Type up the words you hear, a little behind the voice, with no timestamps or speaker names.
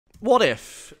What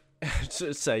if,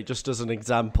 say, just as an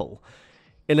example,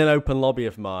 in an open lobby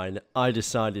of mine, I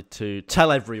decided to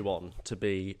tell everyone to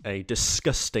be a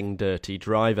disgusting, dirty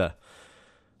driver?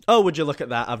 Oh, would you look at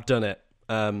that? I've done it.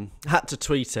 Had to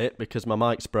tweet it because my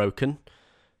mic's broken.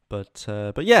 But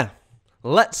yeah,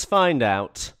 let's find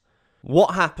out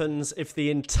what happens if the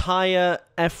entire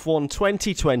F1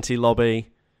 2020 lobby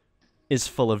is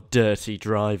full of dirty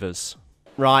drivers.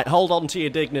 Right, hold on to your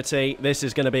dignity. This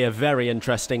is going to be a very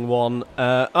interesting one.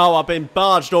 Oh, I've been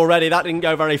barged already. That didn't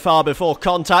go very far before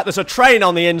contact. There's a train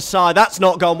on the inside. That's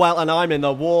not gone well, and I'm in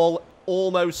the wall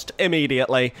almost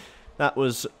immediately. That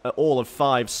was all of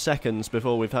 5 seconds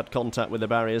before we've had contact with the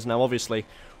barriers. Now, obviously,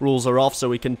 rules are off, so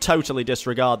we can totally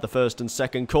disregard the first and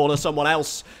second corner. Someone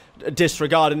else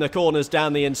disregarding the corners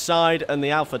down the inside, and the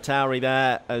AlphaTauri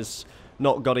there has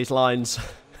not got his lines...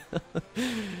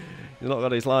 He's not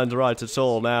got his lines right at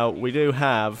all. Now, we do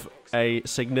have a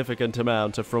significant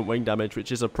amount of front wing damage,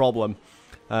 which is a problem.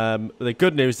 The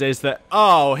good news is that,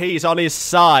 oh, he's on his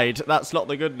side. That's not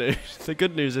the good news. The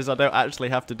good news is I don't actually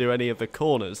have to do any of the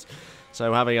corners.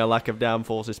 So having a lack of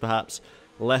downforce is perhaps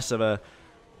less of a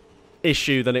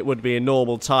issue than it would be in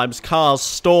normal times. Cars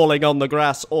stalling on the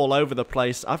grass all over the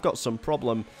place. I've got some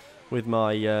problem with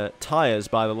my tyres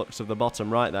by the looks of the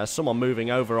bottom right there. Someone moving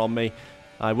over on me.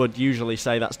 I would usually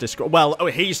say that's well, oh,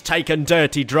 he's taken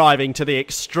dirty driving to the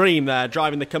extreme there,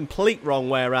 driving the complete wrong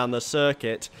way around the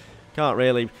circuit. Can't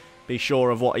really be sure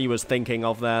of what he was thinking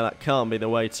of there. That can't be the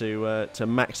way to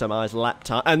maximise lap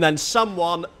time. And then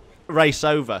someone race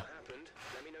over.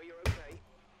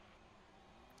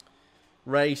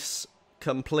 Race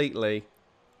completely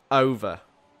over.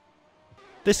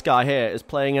 This guy here is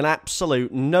playing an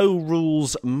absolute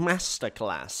no-rules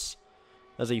masterclass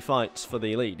as he fights for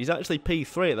the lead. He's actually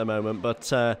P3 at the moment, but,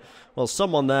 well,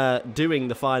 someone there doing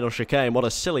the final chicane, what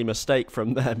a silly mistake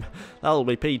from them. That'll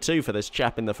be P2 for this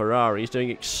chap in the Ferrari. He's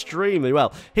doing extremely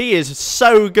well. He is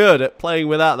so good at playing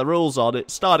without the rules on,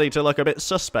 it's starting to look a bit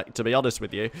suspect, to be honest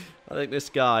with you. I think this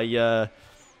guy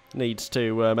needs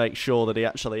to make sure that he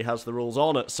actually has the rules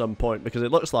on at some point, because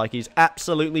it looks like he's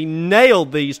absolutely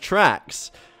nailed these tracks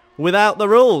without the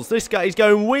rules. This guy, he's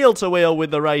going wheel to wheel with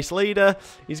the race leader.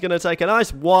 He's going to take a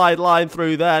nice wide line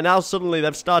through there. Now suddenly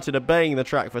they've started obeying the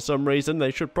track for some reason. They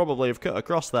should probably have cut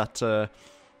across that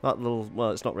little,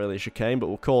 well, it's not really a chicane, but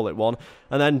we'll call it one.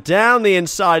 And then down the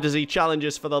inside as he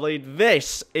challenges for the lead.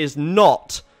 This is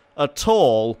not at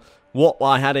all what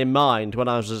I had in mind when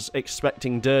I was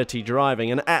expecting dirty driving.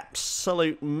 An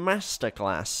absolute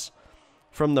masterclass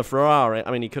from the Ferrari. I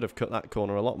mean, he could have cut that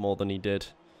corner a lot more than he did.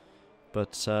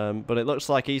 But it looks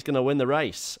like he's going to win the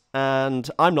race.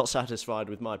 And I'm not satisfied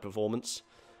with my performance.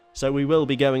 So we will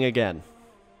be going again.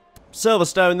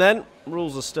 Silverstone then.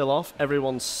 Rules are still off.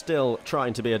 Everyone's still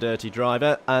trying to be a dirty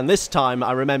driver. And this time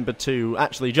I remembered to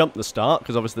actually jump the start.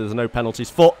 Because obviously there's no penalties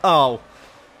for... Oh!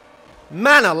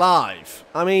 Man alive!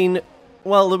 I mean,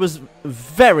 well, there was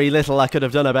very little I could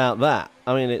have done about that.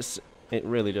 I mean, it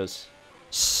really does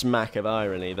smack of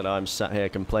irony that I'm sat here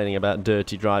complaining about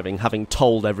dirty driving, having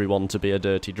told everyone to be a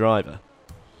dirty driver.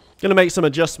 Gonna make some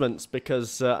adjustments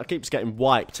because I keep getting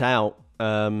wiped out.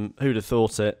 Who'd have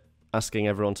thought it? Asking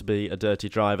everyone to be a dirty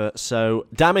driver. So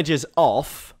damage is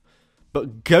off,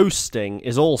 but ghosting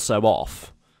is also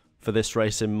off for this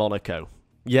race in Monaco.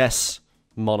 Yes,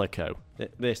 Monaco.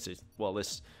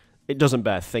 It doesn't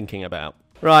bear thinking about.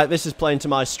 Right, this is playing to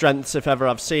my strengths if ever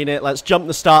I've seen it. Let's jump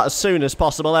the start as soon as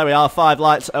possible. There we are, 5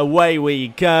 lights, away we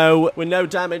go. With no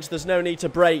damage, there's no need to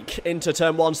brake into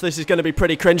turn 1, so this is going to be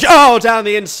pretty cringe. Oh, down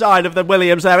the inside of the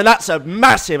Williams there, and that's a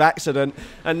massive accident.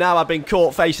 And now I've been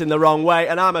caught facing the wrong way,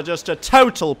 and I'm just a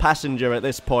total passenger at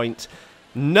this point.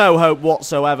 No hope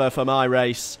whatsoever for my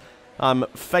race. I'm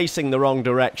facing the wrong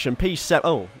direction. P7,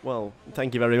 oh, well,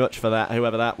 thank you very much for that,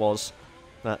 whoever that was.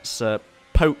 That's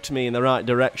poked me in the right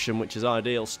direction, which is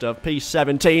ideal stuff.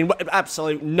 P17,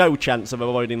 absolute no chance of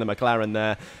avoiding the McLaren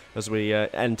there as we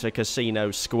enter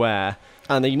Casino Square.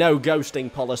 And the no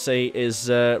ghosting policy is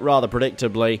rather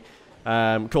predictably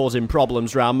causing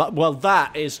problems round. Well,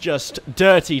 that is just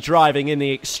dirty driving in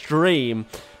the extreme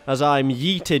as I'm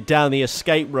yeeted down the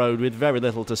escape road with very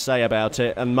little to say about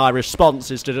it. And my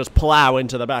response is to just plough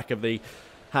into the back of the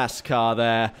Haas car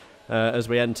there. As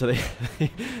we enter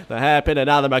the hairpin, and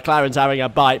now the McLaren's having a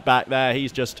bite back there.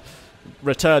 He's just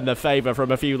returned the favour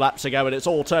from a few laps ago, and it's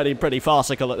all turning pretty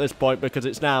farcical at this point because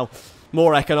it's now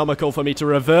more economical for me to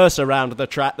reverse around the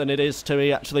track than it is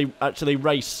to actually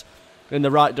race in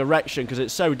the right direction because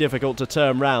it's so difficult to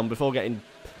turn round before getting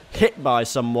hit by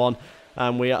someone.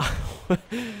 And we are,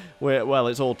 well,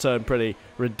 it's all turned pretty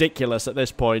ridiculous at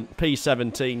this point.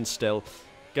 P17 still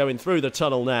going through the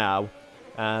tunnel now.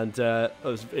 And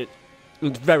there's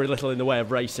very little in the way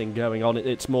of racing going on.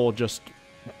 It's more just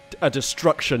a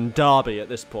destruction derby at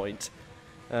this point.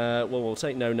 Well, we'll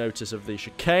take no notice of the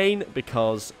chicane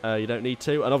because you don't need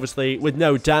to. And obviously, with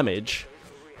no damage,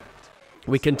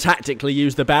 we can tactically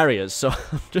use the barriers. So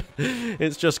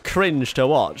it's just cringe to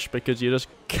watch because you're just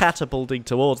catapulting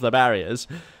towards the barriers,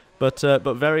 but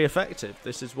very effective.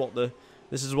 This is what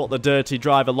the dirty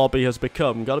driver lobby has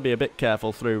become. Got to be a bit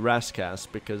careful through Raskas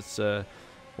because,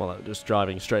 well, just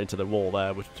driving straight into the wall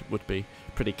there would be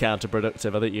pretty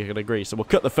counterproductive. I think you can agree. So we'll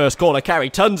cut the first corner, carry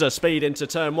tons of speed into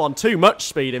turn one. Too much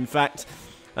speed, in fact.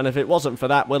 And if it wasn't for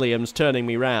that Williams turning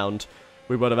me round,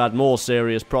 we would have had more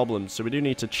serious problems. So we do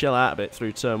need to chill out a bit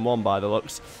through turn one by the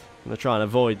looks. I'm going to try and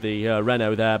avoid the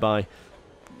Renault there by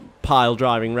pile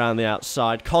driving round the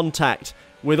outside. Contact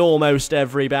with almost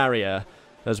every barrier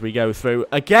as we go through.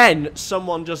 Again,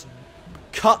 someone just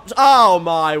cut. Oh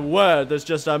my word, there's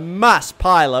just a mass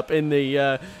pile up in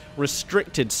the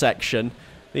restricted section,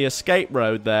 the escape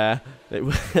road there.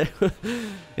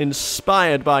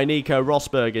 Inspired by Nico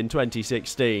Rosberg in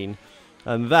 2016,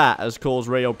 and that has caused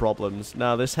real problems.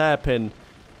 Now this hairpin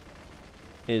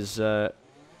is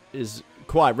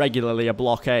quite regularly a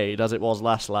blockade, as it was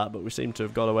last lap, but we seem to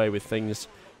have got away with things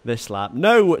this lap.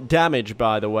 No damage,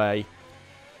 by the way,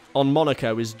 on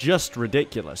Monaco is just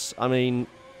ridiculous. I mean,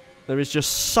 there is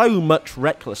just so much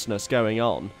recklessness going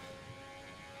on.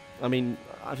 I mean,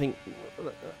 I think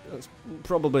that's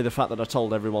probably the fact that I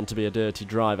told everyone to be a dirty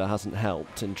driver hasn't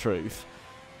helped, in truth.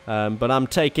 But I'm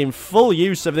taking full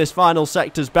use of this final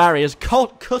sector's barriers,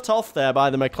 cut off there by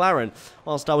the McLaren,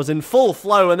 whilst I was in full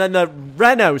flow, and then the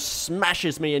Renault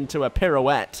smashes me into a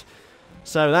pirouette.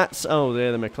 So that's, oh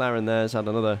dear, the McLaren there's had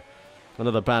another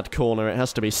bad corner, it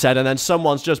has to be said, and then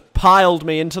someone's just piled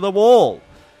me into the wall.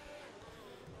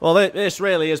 Well, this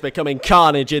really is becoming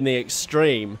carnage in the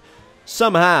extreme.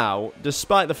 Somehow,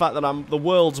 despite the fact that I'm the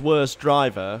world's worst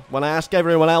driver, when I ask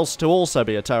everyone else to also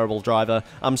be a terrible driver,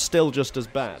 I'm still just as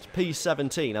bad.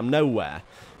 P17, I'm nowhere.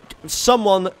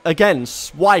 Someone, again,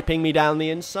 swiping me down the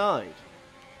inside.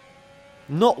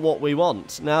 Not what we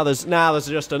want. Now there's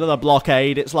just another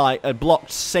blockade. It's like a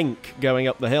blocked sink going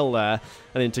up the hill there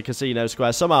and into Casino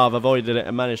Square. Somehow I've avoided it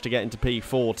and managed to get into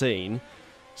P14.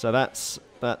 So that's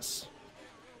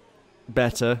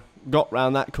better. Got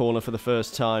round that corner for the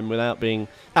first time without being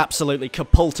absolutely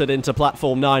catapulted into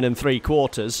platform 9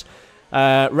 3/4.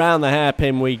 Round the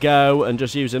hairpin we go, and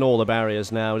just using all the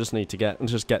barriers now. Just need to get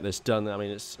this done. I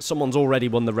mean, someone's already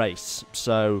won the race,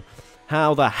 so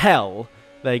how the hell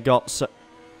they got so...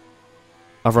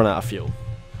 I've run out of fuel.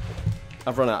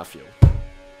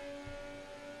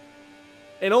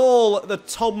 In all the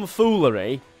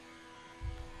tomfoolery,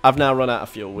 I've now run out of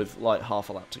fuel with like half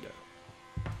a lap to go.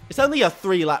 It's only a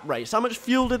 3-lap race. How much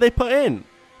fuel did they put in?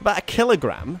 About 1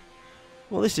 kilogram?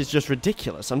 Well, this is just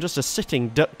ridiculous. I'm just a sitting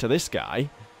duck to this guy.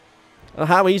 And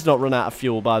how he's not run out of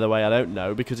fuel, by the way, I don't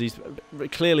know, because he's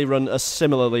clearly run a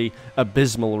similarly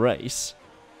abysmal race.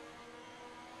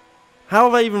 How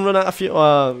have I even run out of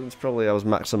fuel? It's probably I was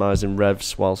maximising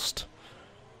revs whilst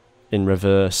in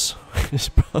reverse. It's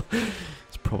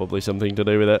probably something to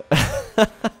do with it.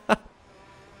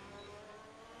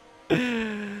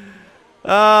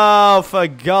 Oh, for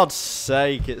God's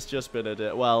sake, it's just been a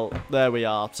day. Well, there we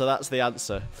are. So that's the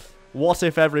answer. What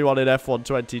if everyone in F1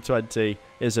 2020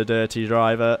 is a dirty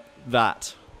driver?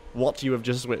 What you have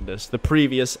just witnessed, the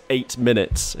previous 8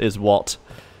 minutes is what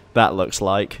that looks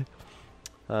like.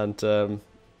 And,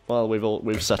 well,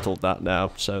 we've settled that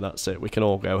now, so that's it. We can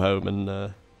all go home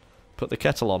and put the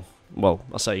kettle on. Well,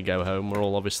 I say go home, we're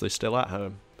all obviously still at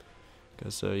home,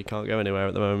 because you can't go anywhere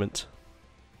at the moment.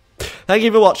 Thank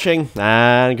you for watching,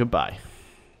 and goodbye.